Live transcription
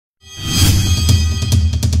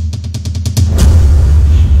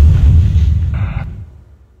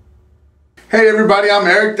Hey everybody, I'm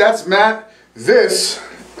Eric, that's Matt. This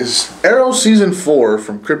is Arrow Season 4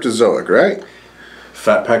 from Cryptozoic, right?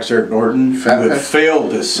 Fat Pack's Eric Norton, who had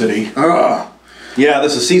failed this city. Yeah,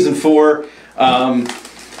 this is Season 4.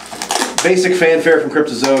 Basic fanfare from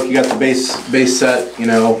Cryptozoic. You got the base set, you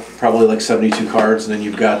know, probably like 72 cards, and then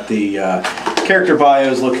you've got the character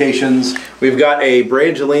bios, locations. We've got a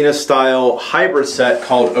Brangelina style hybrid set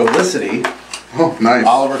called Olicity. Oh, nice.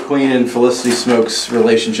 Oliver Queen and Felicity Smoke's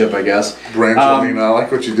relationship, I guess. Brangelina, I like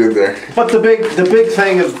what you did there. But the big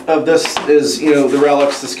thing of this is, you know, the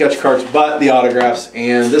relics, the sketch cards, but the autographs.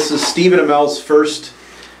 And this is Stephen Amell's first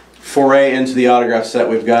foray into the autograph set.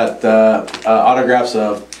 We've got autographs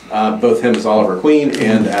of both him as Oliver Queen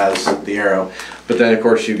and as the Arrow. But then, of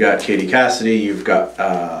course, you've got Katie Cassidy, you've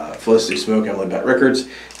got Felicity Smoke, Emily Bett Rickards,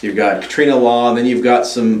 you've got Katrina Law, and then you've got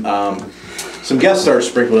some guest stars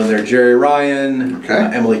sprinkled in there. Jerry Ryan,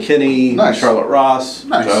 Emily Kinney, Charlotte Ross.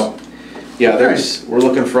 Nice. So, yeah, we're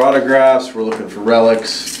looking for autographs, we're looking for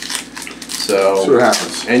relics. So see what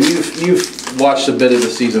happens. And you've watched a bit of the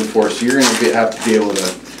Season 4, so you're going to have to be able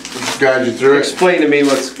to guide you through it. Explain to me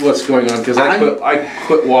what's going on, because I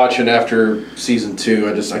quit watching after Season 2.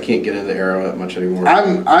 I can't get into Arrow that much anymore.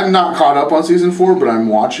 I'm not caught up on Season 4, but I'm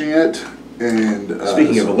watching it. And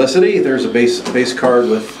speaking of Felicity, there's a base card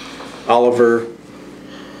with Oliver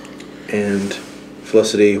and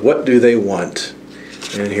Felicity. What do they want?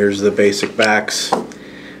 And here's the basic backs.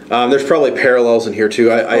 There's probably parallels in here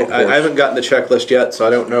too. I haven't gotten the checklist yet, so I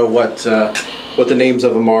don't know what the names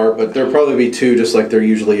of them are, but there'll probably be two, just like there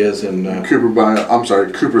usually is in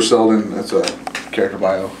Cooper Selden. That's a character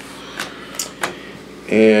bio.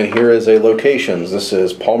 And here is a locations. This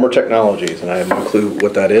is Palmer Technologies, and I have no clue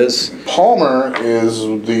what that is. Palmer is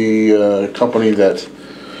the company that.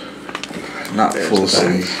 Not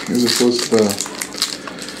Felicity.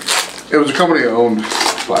 It was a company owned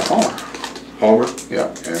by Palmer. Palmer? Yeah,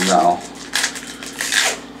 and now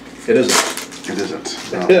it isn't. It isn't.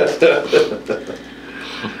 No.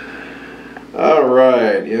 All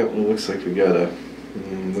right. Yeah, it looks like we got a.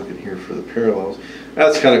 Looking here for the parallels.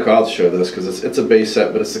 That's kind of cool. I'll show this because it's a base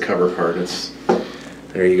set, but it's the cover card.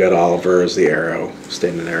 There you got Oliver as the Arrow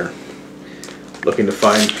standing there, looking to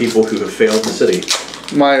find people who have failed the city.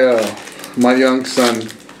 My young son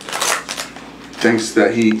thinks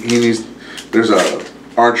that he needs. There's a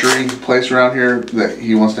archery place around here that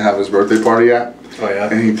he wants to have his birthday party at. Oh yeah.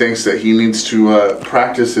 And he thinks that he needs to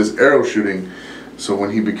practice his arrow shooting, so when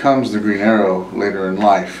he becomes the Green Arrow later in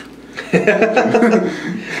life,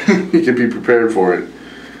 he can be prepared for it.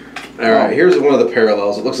 All right. Here's one of the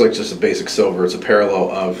parallels. It looks like just a basic silver. It's a parallel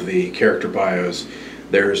of the character bios.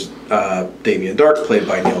 There's Damien Dark, played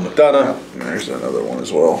by Neil McDonough. Yeah, there's another one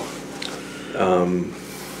as well.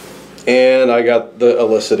 And I got the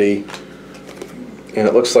Olicity, and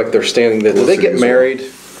it looks like they're standing there. Did they get married?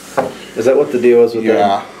 Is that what the deal is with them?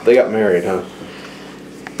 Yeah. They got married, huh?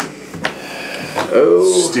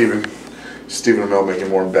 Oh. Stephen Amell making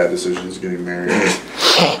more bad decisions getting married.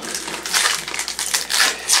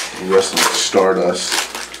 Wrestling Stardust.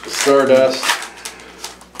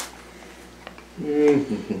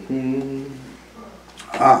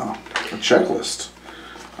 A checklist.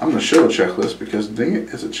 I'm going to show a checklist because dang it,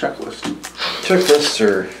 it's a checklist. Checklists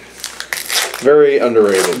are very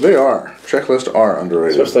underrated. They are. Checklists are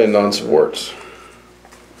underrated. Especially in non-sports.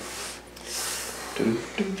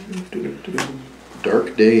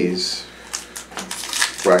 Dark days.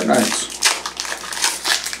 Bright nights.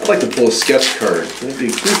 I'd like to pull a sketch card.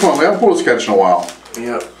 We haven't pulled a sketch in a while.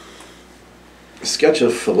 Yep. A sketch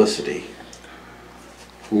of Felicity.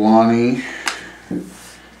 Lonnie.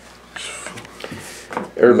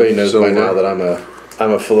 Everybody knows by now that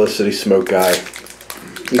I'm a Felicity Smoke guy.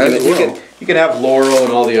 You can have Laurel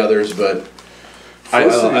and all the others, but I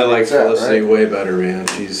like Felicity way better, man.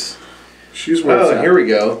 She's worth it. Here we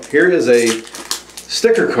go. Here is a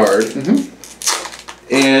sticker card,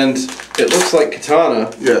 and it looks like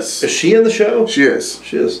Katana. Yes. Is she in the show? She is.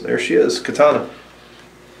 She is. There she is, Katana.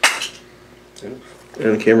 And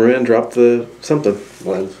the cameraman dropped the something.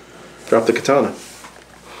 Drop the katana.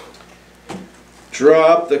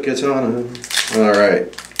 Drop the katana. All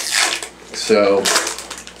right. So,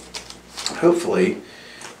 hopefully,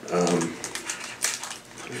 let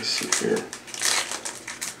me see here.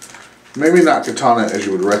 Maybe not Katana as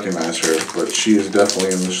you would recognize her, but she is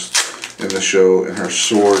definitely in the show, and her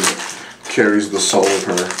sword carries the soul of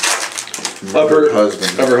her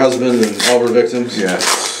husband. Of her husband and all of her victims?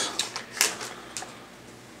 Yes.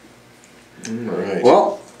 Alright.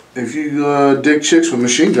 Well, if you dig chicks with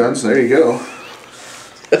machine guns, there you go.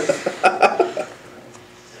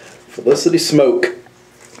 Felicity Smoke.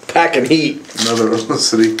 Packing heat. Another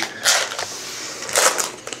Felicity.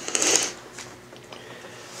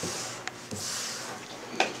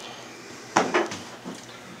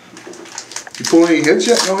 You pull any hits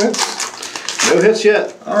yet? No hits? No hits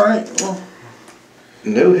yet. All right. Well,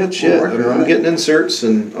 no hits yet. I'm getting inserts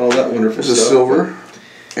and all that wonderful stuff. This is silver.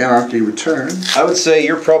 Anarchy Return. I would say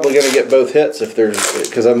you're probably going to get both hits if there's,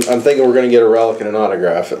 because I'm thinking we're going to get a relic and an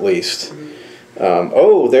autograph at least.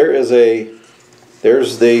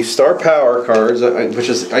 There's the Star Power cards, which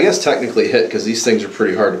is, I guess, technically hit because these things are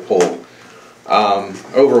pretty hard to pull.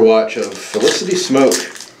 Overwatch of Felicity Smoke.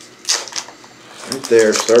 Right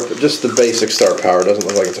there, just the basic Star Power. Doesn't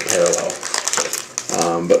look like it's a parallel.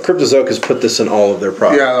 But Cryptozoic has put this in all of their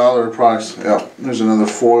products. Yeah, all their products. Yeah. There's another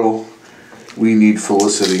foil. We need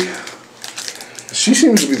Felicity. She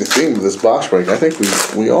seems to be the theme of this box break. I think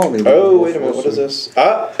we all need. Oh, wait a minute. What is this?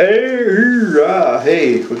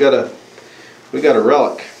 Hey, we got a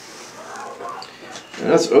relic.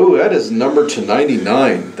 And that is numbered to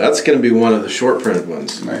 99. That's going to be one of the short printed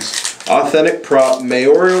ones. Nice. Authentic prop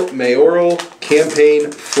mayoral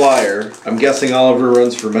campaign flyer. I'm guessing Oliver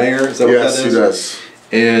runs for mayor. Is that what that is? Yes, he does.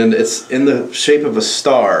 And it's in the shape of a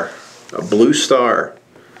star, a blue star.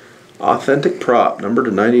 Authentic prop, numbered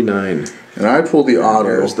to 99. And I pulled the auto.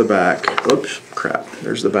 There's the back. Oops, crap.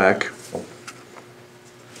 There's the back.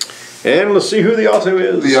 And let's see who the auto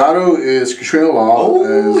is. The auto is Katrina Law.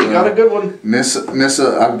 Oh, you got a good one. Nissa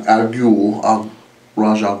Agul.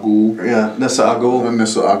 Raj Agul. Yeah, Nissa Agul.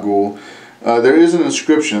 Nissa Agul. There is an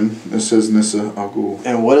inscription that says Nissa Agul.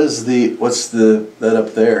 And what's that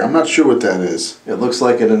up there? I'm not sure what that is. It looks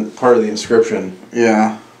like part of the inscription.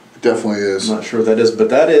 Yeah, it definitely is. I'm not sure what that is, but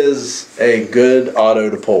that is a good auto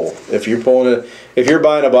to pull. If you're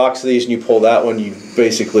buying a box of these and you pull that one, you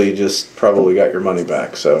basically just probably got your money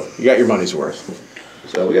back. So you got your money's worth.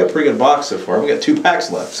 So we got a pretty good box so far. We got 2 packs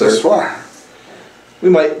left. So far. We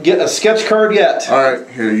might get a sketch card yet. All right,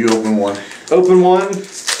 here, you open one. Open one.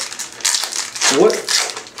 What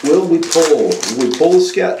will we pull? Will we pull a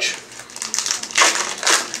sketch?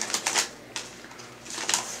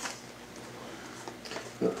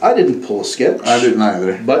 I didn't pull a sketch. I didn't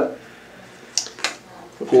either. But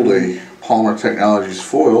pulled a Palmer Technologies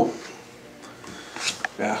foil.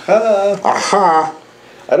 Aha! Aha!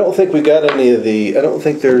 I don't think we got any of the. I don't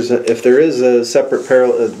think if there is a separate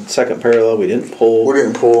second parallel, we didn't pull. We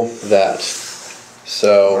didn't pull that.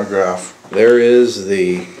 So autograph. There is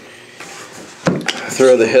the.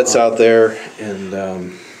 Throw the hits out there and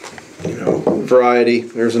variety.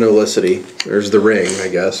 There's an Olicity. There's the ring, I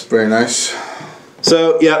guess. Very nice.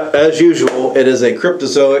 So yeah, as usual, it is a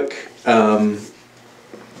Cryptozoic.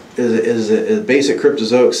 Is a basic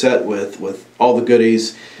Cryptozoic set with all the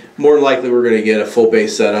goodies. More than likely, we're going to get a full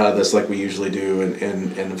base set out of this, like we usually do,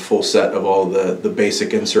 and a full set of all the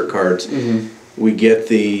basic insert cards. Mm-hmm. We get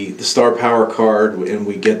the Star Power card, and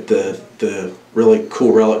we get the really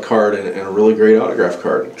cool relic card and a really great autograph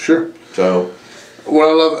card. Sure. So, what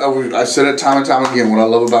I love, I said it time and time again, what I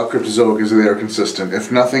love about Cryptozoic is that they are consistent.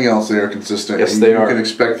 If nothing else, they are consistent. Yes, and they are. You can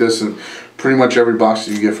expect this in pretty much every box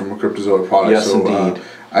that you get from a Cryptozoic product. Yes, so, indeed.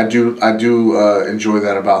 I do enjoy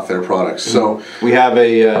that about their products. So we have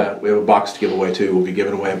a box to give away too. We'll be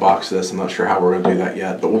giving away a box of this. I'm not sure how we're going to do that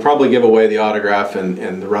yet, but we'll probably give away the autograph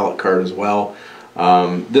and the relic card as well.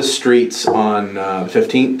 This street's on the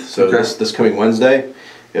 15th, so okay. this coming Wednesday,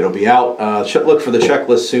 it'll be out. Look for the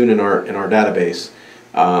checklist soon in our database.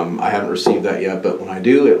 I haven't received that yet, but when I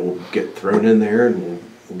do, it will get thrown in there, and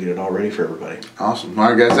we'll get it all ready for everybody. Awesome. All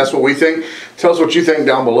right, guys, that's what we think. Tell us what you think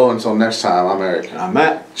down below. Until next time, I'm Eric. And I'm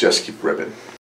Matt. Just keep ripping.